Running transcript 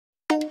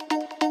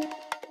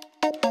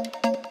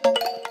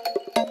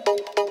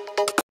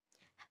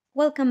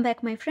Welcome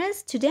back, my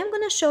friends. Today I'm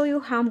gonna show you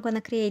how I'm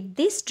gonna create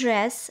this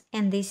dress,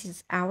 and this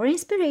is our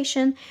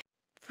inspiration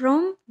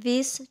from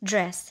this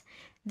dress.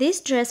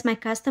 This dress my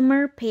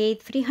customer paid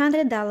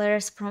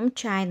 $300 from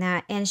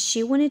China, and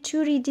she wanted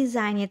to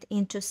redesign it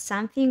into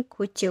something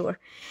couture.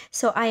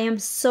 So I am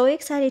so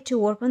excited to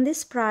work on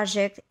this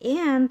project,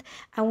 and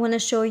I want to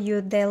show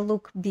you the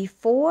look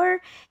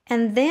before,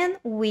 and then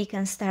we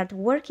can start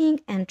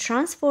working and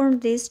transform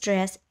this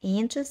dress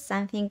into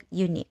something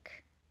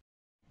unique.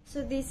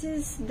 So this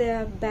is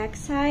the back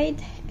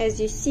side. As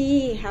you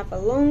see, you have a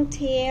long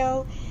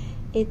tail.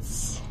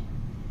 It's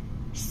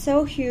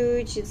so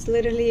huge, it's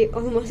literally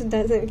almost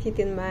doesn't fit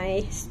in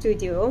my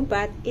studio,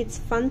 but it's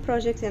fun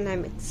project and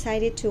I'm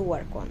excited to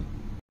work on.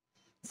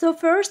 So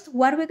first,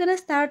 what we're gonna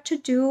start to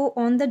do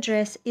on the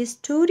dress is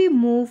to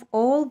remove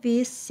all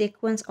these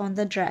sequins on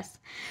the dress.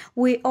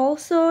 We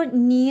also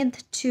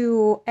need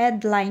to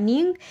add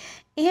lining,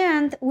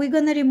 and we're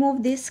gonna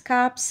remove these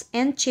cups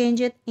and change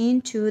it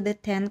into the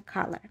tan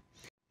color.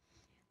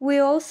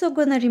 We're also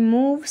gonna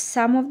remove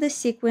some of the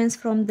sequins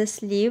from the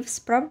sleeves,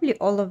 probably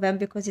all of them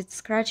because it's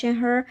scratching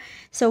her.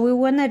 So we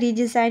wanna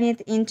redesign it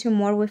into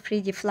more with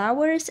 3D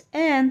flowers,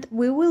 and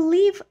we will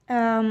leave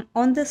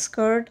on the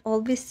skirt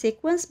all these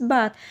sequins,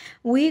 but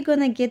we're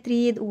gonna get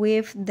rid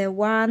with the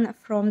one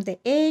from the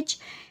edge.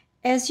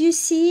 As you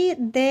see,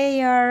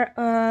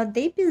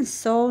 they've been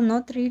sewn,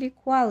 not really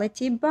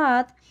quality,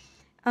 but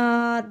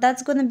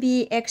that's gonna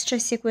be extra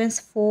sequence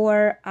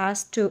for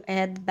us to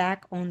add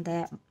back on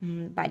the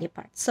body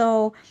part.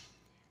 So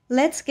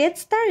let's get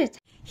started.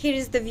 Here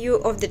is the view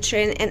of the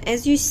trend, and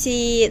as you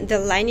see, the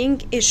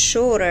lining is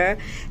shorter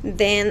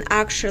than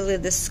actually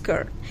the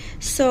skirt.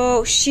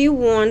 So she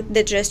wants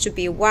the dress to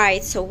be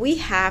wide, so we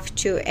have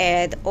to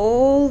add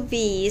all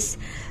these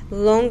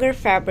longer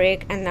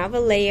fabric, another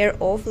layer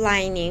of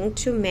lining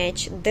to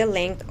match the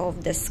length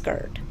of the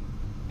skirt.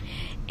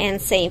 And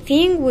same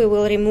thing, we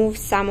will remove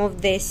some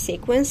of the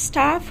sequin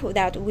stuff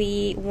that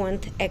we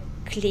want a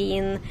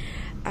clean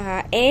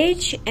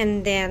edge,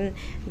 and then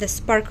the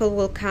sparkle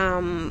will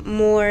come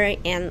more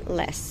and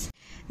less.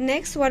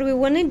 Next, what we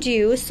want to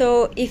do,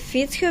 so it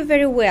fits her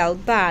very well,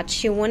 but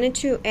she wanted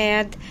to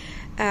add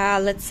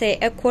let's say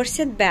a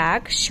corset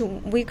back.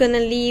 We're gonna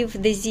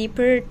leave the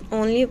zipper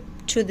only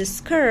to the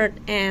skirt,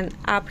 and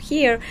up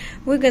here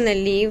we're gonna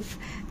leave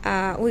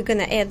we're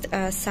gonna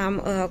add some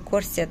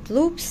corset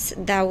loops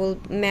that will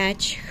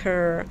match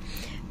her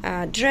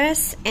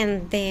dress,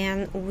 and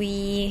then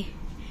we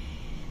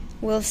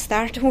will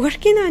start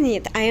working on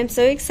it. I am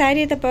so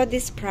excited about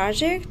this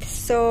project,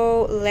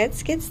 so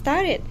let's get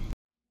started.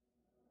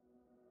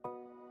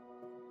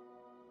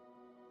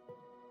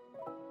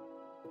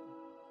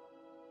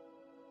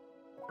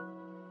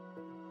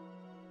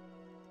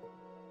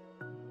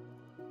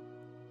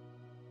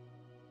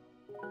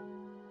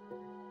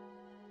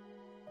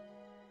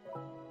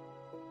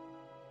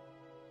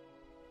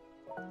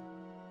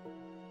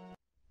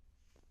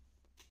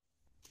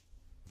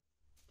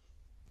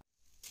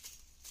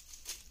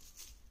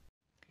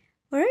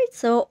 Alright,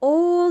 so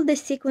all the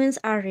sequins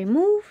are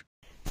removed,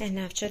 and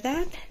after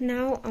that,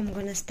 now I'm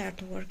gonna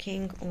start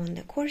working on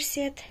the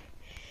corset,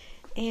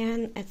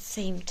 and at the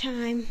same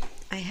time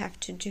I have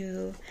to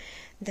do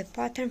the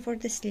pattern for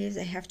the sleeves.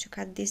 I have to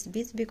cut these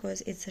bits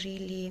because it's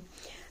really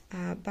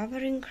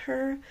bothering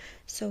her,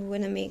 so we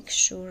want to make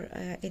sure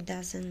it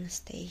doesn't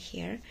stay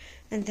here,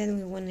 and then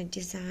we want to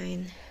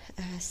design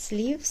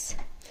sleeves.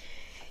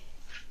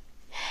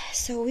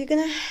 So we're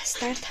gonna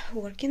start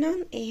working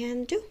on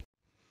and do.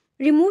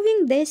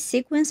 Removing the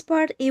sequins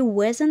part, it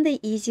wasn't the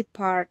easy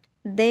part.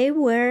 They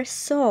were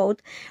sewed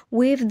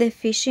with the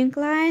fishing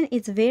line.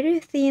 It's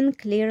very thin,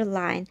 clear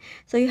line.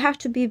 So you have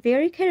to be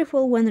very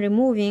careful when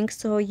removing,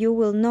 so you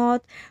will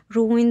not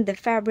ruin the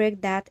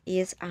fabric that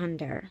is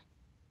under.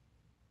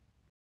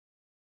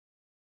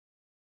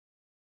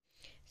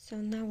 So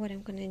now what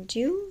I'm gonna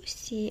do,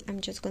 see, I'm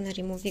just gonna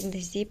removing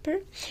the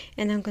zipper,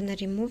 and I'm gonna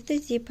remove the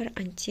zipper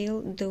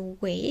until the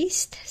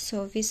waist.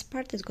 So this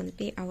part is gonna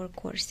be our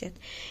corset,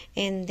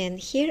 and then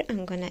here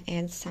I'm gonna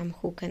add some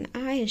hook and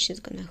eye, and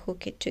she's gonna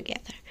hook it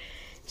together.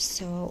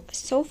 So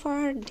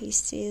far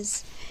this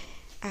is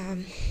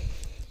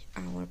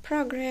our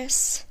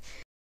progress.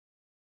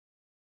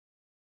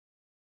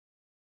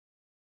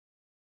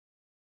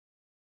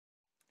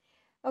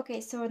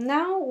 Okay, so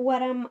now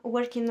what I'm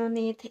working on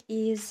it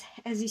is,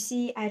 as you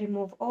see, I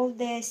remove all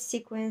the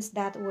sequins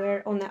that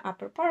were on the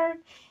upper part,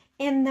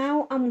 and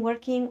now I'm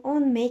working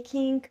on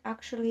making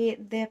actually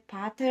the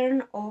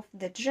pattern of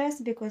the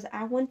dress, because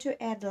I want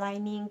to add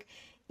lining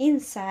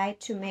inside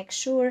to make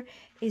sure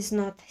it's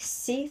not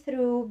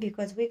see-through,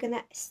 because we're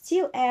gonna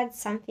still add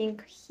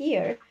something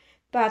here,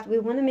 but we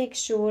want to make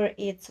sure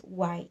it's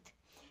white.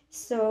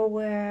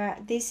 So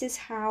this is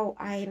how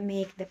I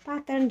make the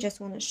pattern.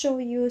 Just want to show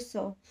you.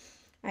 So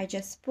I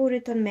just put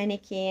it on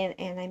mannequin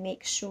and I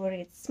make sure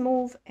it's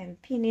smooth and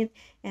pin it,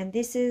 and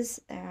this is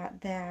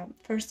the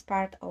first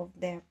part of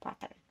the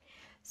pattern.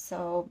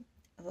 So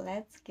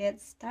let's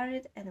get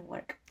started and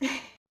work.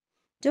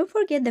 Don't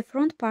forget the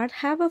front part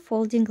have a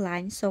folding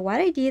line. So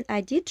what I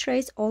did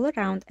trace all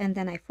around and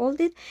then I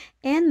folded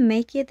and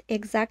make it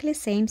exactly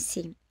same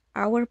seam.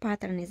 Our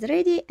pattern is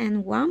ready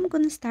and I'm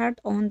gonna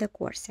start on the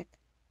corset.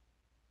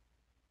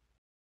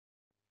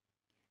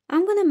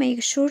 I'm gonna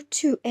make sure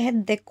to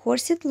add the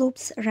corset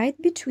loops right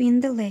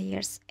between the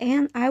layers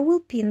and I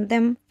will pin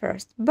them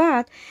first.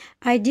 But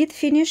I did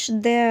finish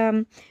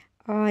the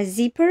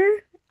zipper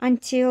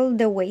until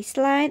the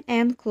waistline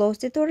and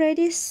closed it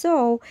already,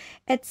 so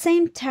at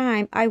same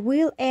time I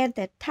will add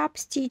the top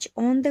stitch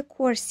on the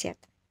corset.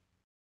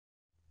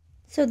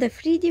 So the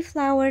 3D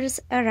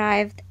flowers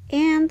arrived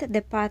and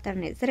the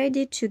pattern is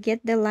ready to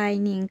get the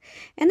lining,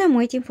 and I'm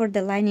waiting for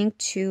the lining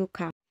to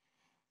come.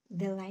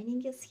 The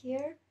lining is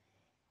here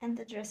and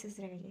the dress is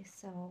ready,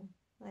 so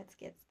let's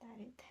get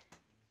started.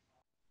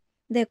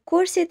 The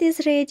corset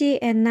is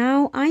ready and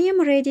now I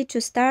am ready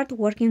to start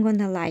working on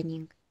the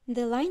lining.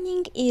 The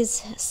lining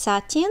is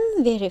satin,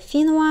 very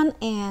thin one,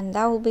 and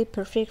that will be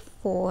perfect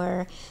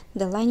for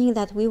the lining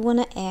that we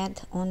want to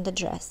add on the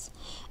dress.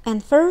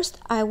 And first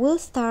I will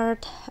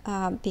start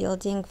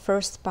building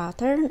first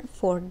pattern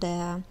for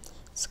the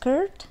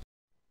skirt.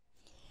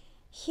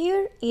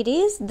 Here it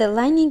is, the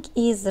lining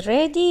is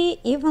ready.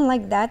 Even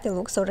like that it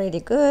looks already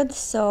good.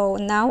 So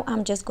now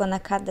I'm just gonna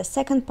cut the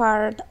second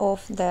part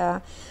of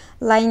the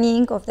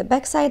lining of the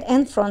back side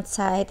and front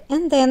side,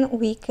 and then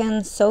we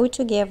can sew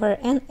together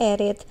and add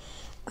it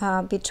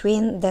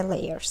between the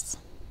layers.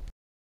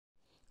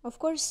 Of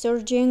course,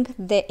 serging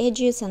the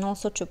edges and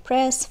also to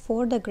press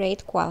for the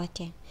great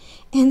quality.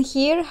 And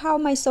here how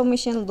my sewing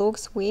machine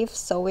looks with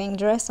sewing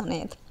dress on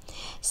it.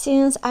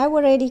 Since I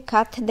already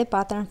cut the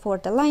pattern for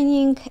the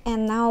lining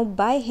and now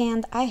by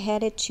hand I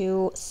had it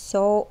to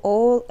sew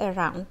all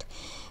around,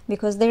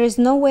 because there is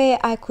no way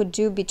I could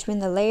do between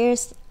the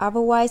layers,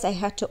 otherwise I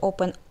had to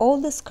open all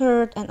the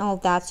skirt and all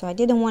that, so I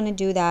didn't want to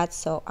do that,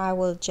 so I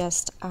will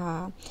just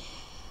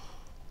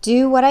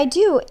do what I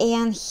do.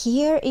 And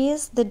here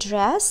is the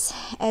dress.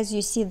 As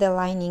you see, the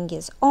lining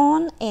is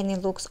on and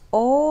it looks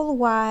all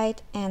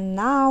white, and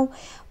now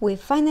we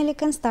finally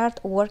can start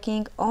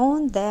working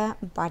on the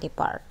body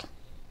part.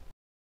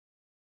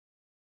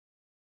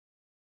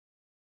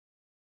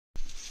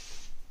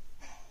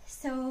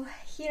 So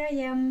here I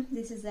am,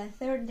 this is the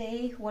third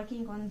day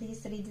working on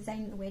this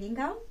redesigned wedding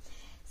gown.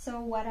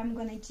 So what I'm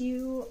gonna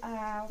do,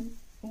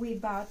 we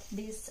bought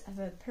this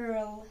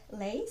pearl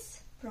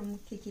lace from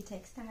Kiki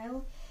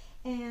Textile,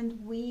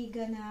 and we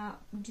gonna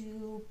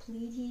do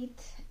pleated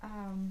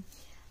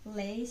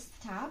lace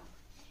top,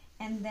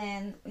 and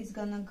then it's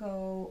gonna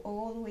go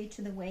all the way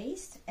to the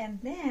waist, and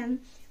then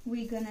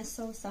we're gonna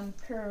sew some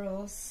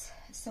pearls,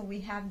 so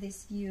we have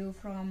this view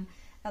from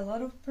a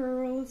lot of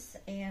pearls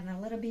and a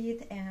little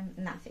bit and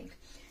nothing.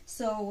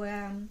 So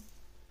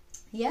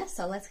yeah,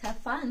 so let's have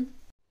fun.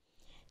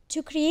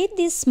 To create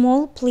these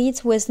small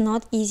pleats was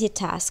not easy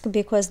task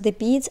because the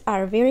beads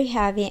are very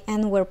heavy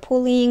and were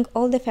pulling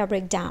all the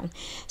fabric down.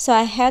 So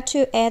I had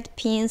to add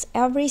pins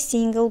every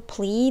single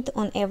pleat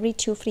on every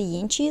 2-3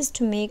 inches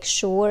to make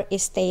sure it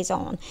stays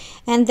on.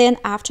 And then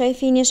after I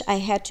finish, I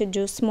had to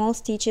do small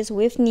stitches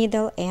with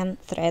needle and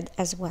thread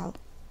as well.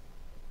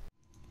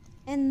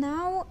 And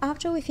now,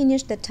 after we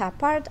finish the top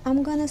part,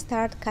 I'm gonna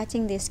start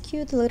cutting these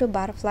cute little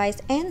butterflies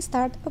and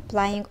start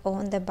applying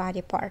on the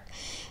body part.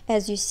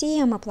 As you see,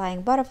 I'm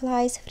applying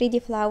butterflies,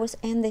 3D flowers,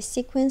 and the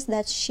sequins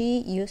that she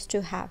used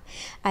to have.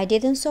 I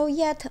didn't sew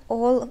yet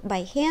all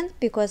by hand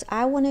because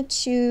I wanted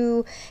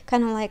to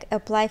kind of like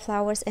apply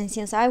flowers, and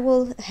since I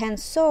will hand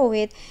sew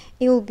it,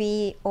 it will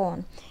be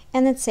on.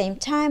 And at the same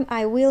time,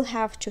 I will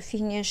have to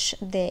finish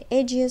the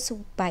edges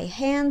by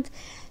hand.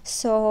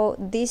 So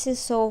this is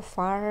so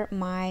far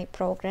my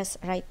progress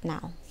right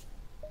now.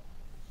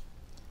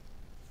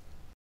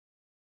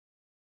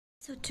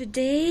 So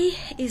today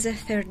is a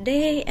third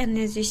day, and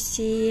as you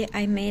see,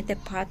 I made the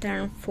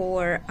pattern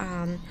for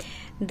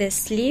the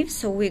sleeves.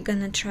 So we're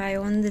gonna try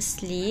on the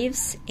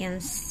sleeves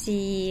and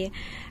see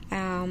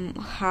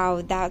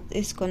how that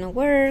is gonna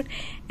work,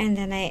 and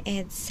then I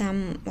add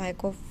some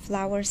like of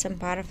flowers and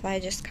butterfly,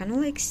 just kind of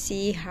like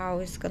see how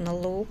it's gonna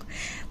look.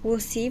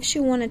 We'll see if she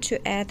wanted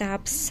to add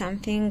up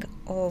something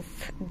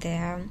of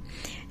the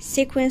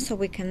sequence so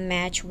we can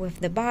match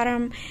with the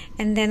bottom,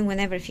 and then when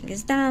everything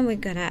is done, we're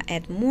gonna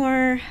add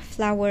more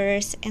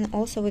flowers, and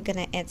also we're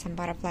gonna add some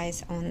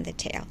butterflies on the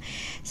tail.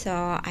 So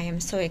I am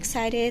so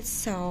excited,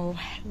 so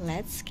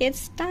let's get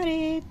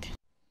started.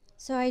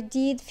 So I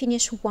did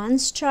finish one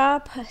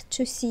strap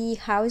to see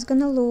how it's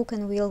gonna look,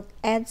 and we'll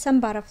add some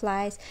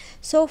butterflies.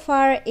 So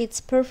far it's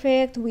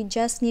perfect, we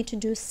just need to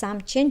do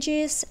some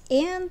changes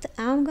and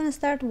I'm gonna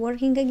start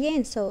working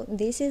again. So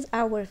this is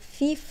our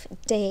 5th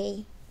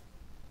day.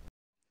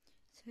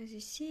 So as you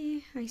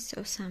see, I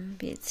sew some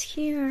beads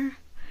here,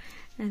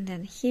 and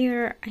then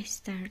here I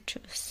start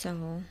to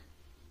sew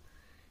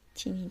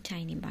teeny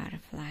tiny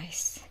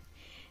butterflies,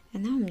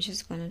 and now I'm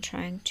just gonna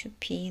try to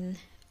pin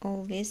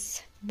all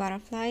these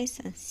butterflies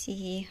and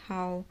see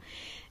how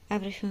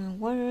everything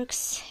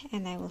works,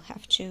 and I will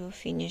have to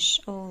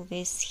finish all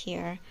this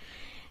here.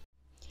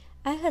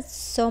 I had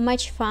so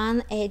much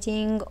fun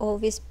adding all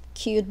these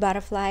cute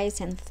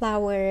butterflies and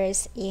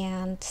flowers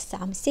and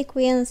some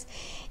sequins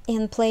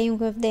and playing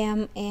with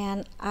them,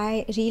 and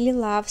I really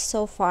love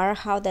so far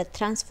how that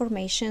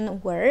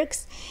transformation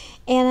works,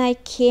 and I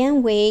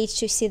can't wait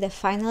to see the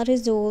final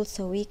result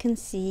so we can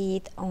see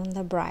it on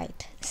the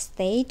bride.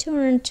 Stay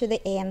tuned to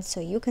the end so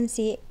you can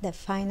see the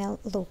final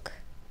look.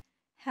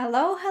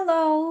 Hello,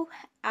 hello.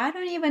 I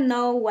don't even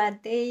know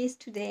what day is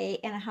today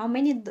and how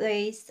many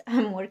days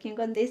I'm working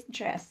on this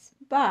dress,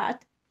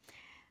 but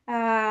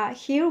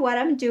here what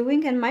I'm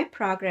doing in my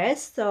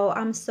progress. So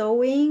I'm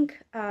sewing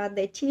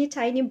the teeny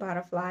tiny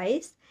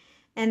butterflies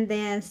and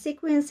then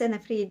sequins and a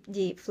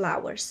 3D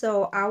flower.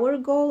 So our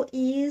goal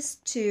is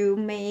to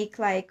make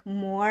like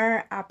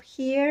more up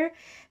here,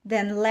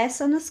 then less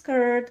on the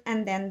skirt,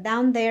 and then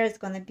down there is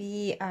gonna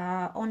be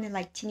only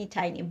like teeny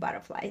tiny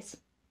butterflies.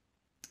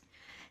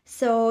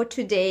 So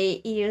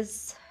today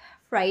is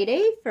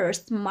Friday,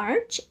 1st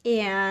March,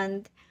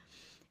 and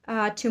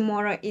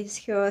tomorrow is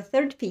her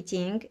third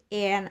fitting,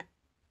 and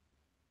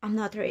I'm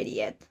not ready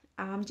yet.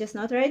 I'm just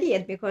not ready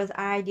yet because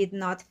I did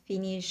not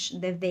finish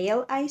the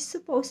veil I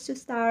supposed to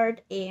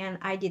start, and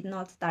I did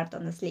not start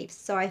on the sleeves.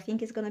 So I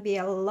think it's gonna be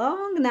a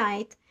long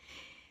night.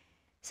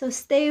 So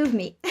stay with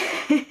me.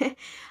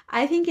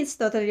 I think it's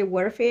totally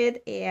worth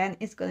it and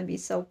it's gonna be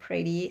so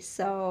pretty.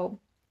 So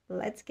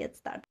let's get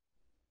started.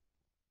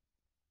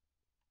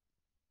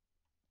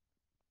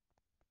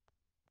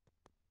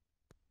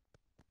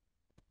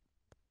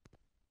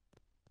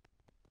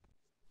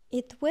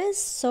 It was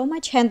so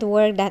much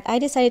handwork that I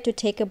decided to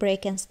take a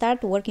break and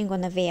start working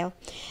on a veil.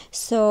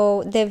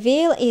 So the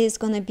veil is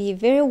gonna be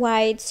very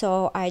wide,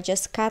 so I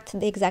just cut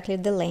exactly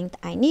the length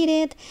I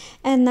needed,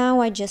 and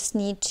now I just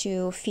need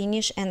to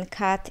finish and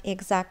cut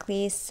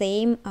exactly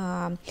same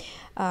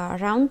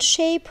round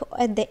shape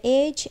at the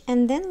edge,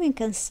 and then we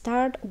can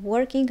start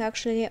working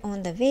actually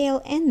on the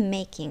veil and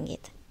making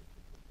it.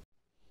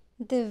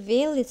 The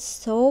veil is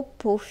so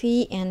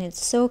puffy and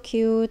it's so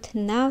cute.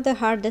 Now the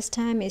hardest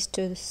time is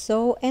to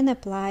sew and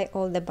apply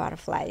all the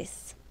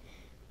butterflies.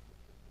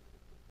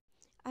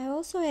 I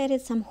also added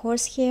some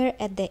horsehair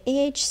at the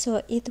edge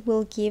so it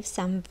will give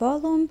some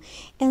volume,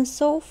 and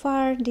so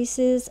far this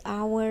is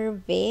our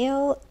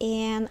veil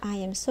and I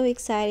am so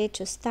excited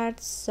to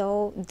start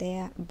sew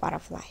the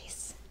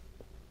butterflies.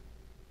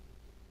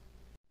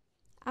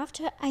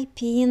 After I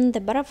pinned the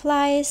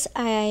butterflies,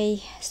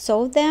 I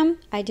sewed them.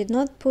 I did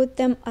not put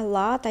them a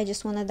lot. I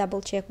just want to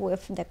double check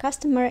with the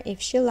customer if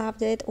she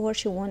loved it or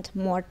she wants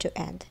more to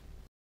add.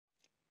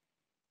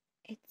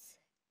 It's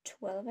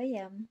 12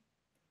 a.m.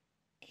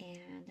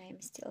 and I'm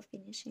still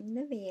finishing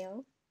the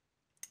veil.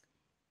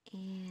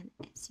 And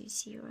as you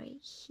see right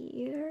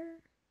here,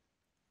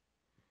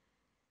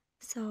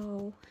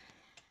 so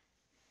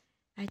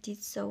I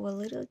did sew a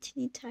little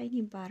teeny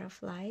tiny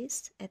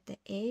butterflies at the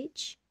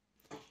edge,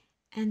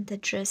 and the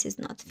dress is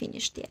not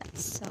finished yet,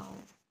 so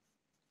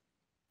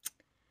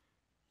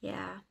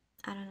yeah,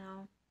 I don't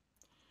know.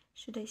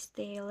 Should I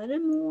stay a little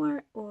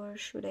more or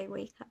should I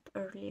wake up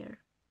earlier?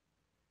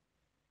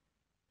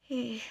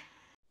 Hey.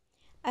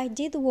 I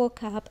did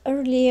wake up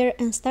earlier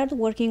and start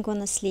working on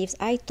the sleeves.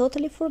 I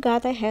totally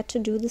forgot I had to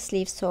do the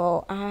sleeves,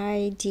 so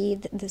I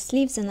did the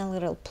sleeves in a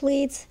little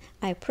pleats.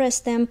 I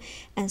pressed them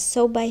and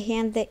sew by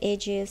hand the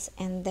edges,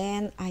 and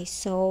then I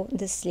sew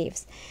the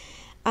sleeves.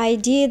 I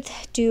did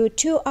do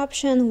two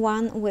options,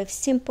 one with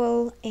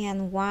simple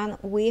and one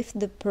with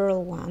the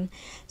pearl one.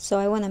 So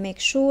I want to make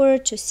sure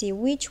to see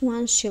which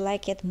one she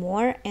liked it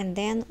more, and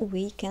then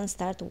we can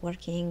start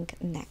working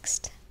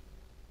next.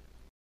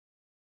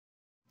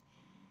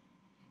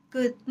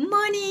 Good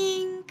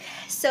morning!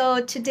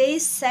 So today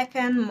is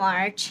 2nd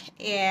March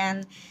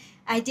and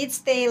I did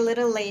stay a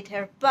little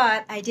later,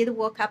 but I did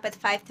wake up at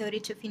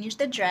 5:30 to finish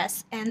the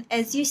dress, and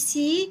as you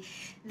see,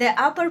 the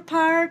upper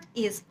part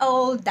is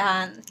all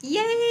done.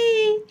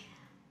 Yay!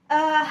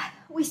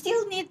 We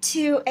still need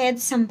to add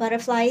some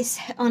butterflies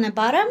on the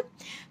bottom,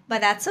 but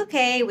that's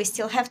okay. We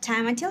still have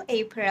time until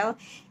April.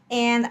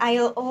 And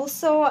I'll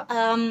also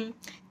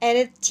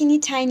added teeny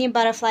tiny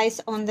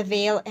butterflies on the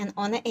veil and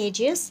on the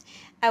edges.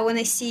 I want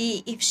to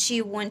see if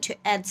she want to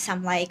add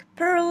some like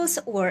pearls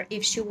or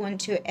if she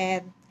want to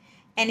add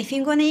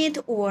anything on it,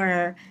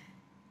 or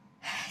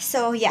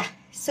so yeah.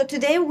 So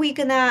today we're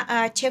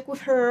gonna check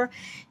with her.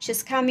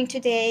 She's coming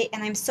today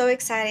and I'm so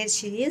excited.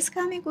 She is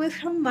coming with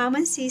her mom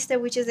and sister,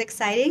 which is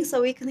exciting,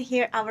 so we can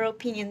hear our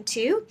opinion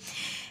too.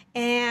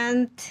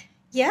 And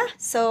yeah,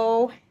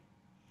 so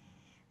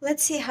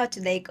let's see how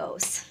today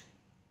goes.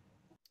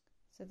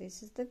 So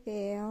this is the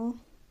veil,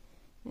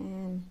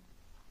 and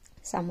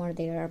somewhere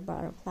there are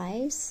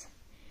butterflies,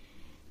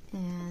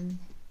 and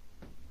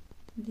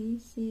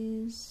this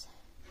is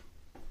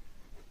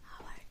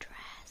our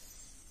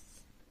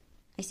dress.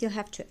 I still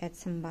have to add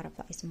some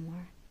butterflies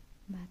more,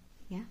 but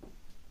yeah.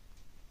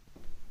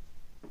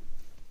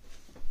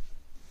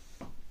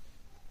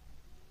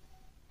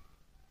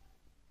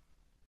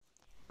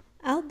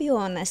 I'll be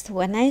honest,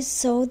 when I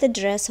saw the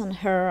dress on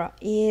her,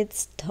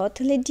 it's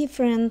totally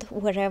different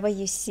wherever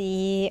you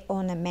see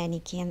on a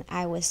mannequin.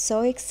 I was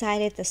so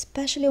excited,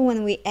 especially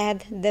when we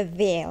add the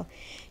veil.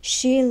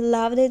 She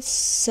loved it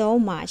so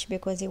much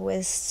because it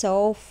was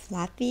so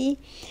fluffy.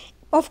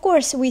 Of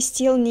course, we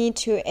still need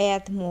to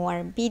add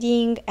more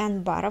beading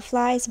and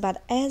butterflies,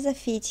 but as a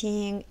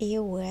fitting, it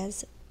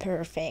was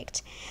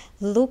perfect.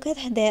 Look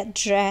at that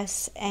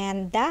dress,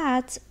 and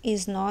that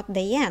is not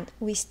the end.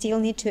 We still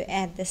need to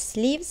add the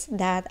sleeves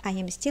that I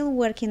am still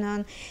working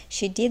on.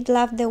 She did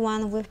love the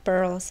one with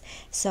pearls,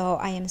 so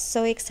I am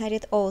so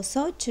excited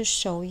also to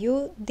show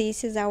you.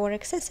 This is our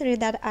accessory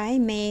that I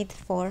made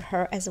for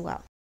her as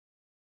well.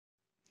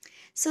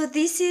 So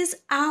this is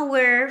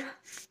our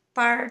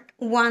part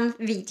 1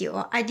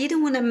 video. I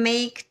didn't want to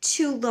make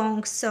too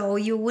long so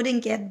you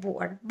wouldn't get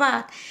bored,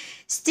 but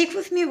stick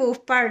with me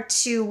with part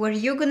 2 where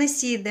you're gonna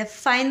see the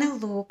final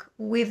look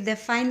with the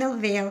final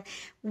veil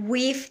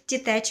with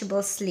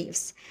detachable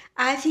sleeves.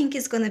 I think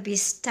it's gonna be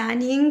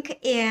stunning,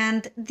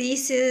 and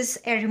this is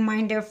a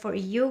reminder for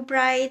you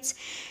brides.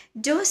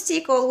 Don't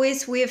stick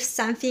always with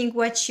something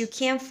what you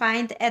can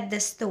find at the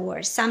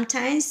store.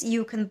 Sometimes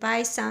you can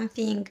buy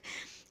something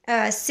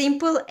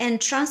simple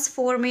and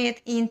transform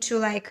it into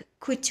like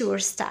couture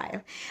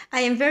style.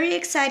 I am very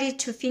excited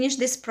to finish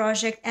this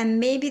project, and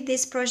maybe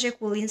this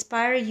project will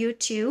inspire you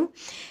too.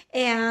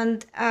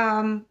 And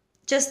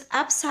just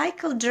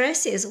upcycle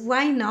dresses,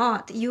 why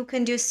not? You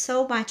can do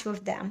so much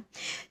with them.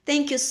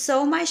 Thank you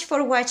so much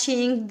for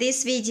watching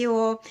this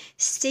video.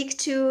 Stick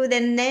to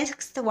the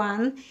next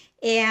one,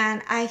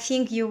 and I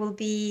think you will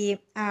be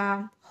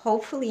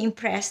hopefully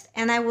impressed,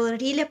 and I will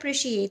really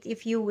appreciate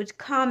if you would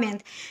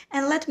comment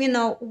and let me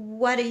know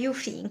what do you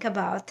think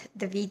about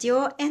the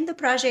video and the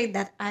project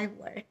that I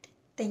worked.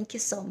 Thank you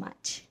so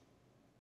much.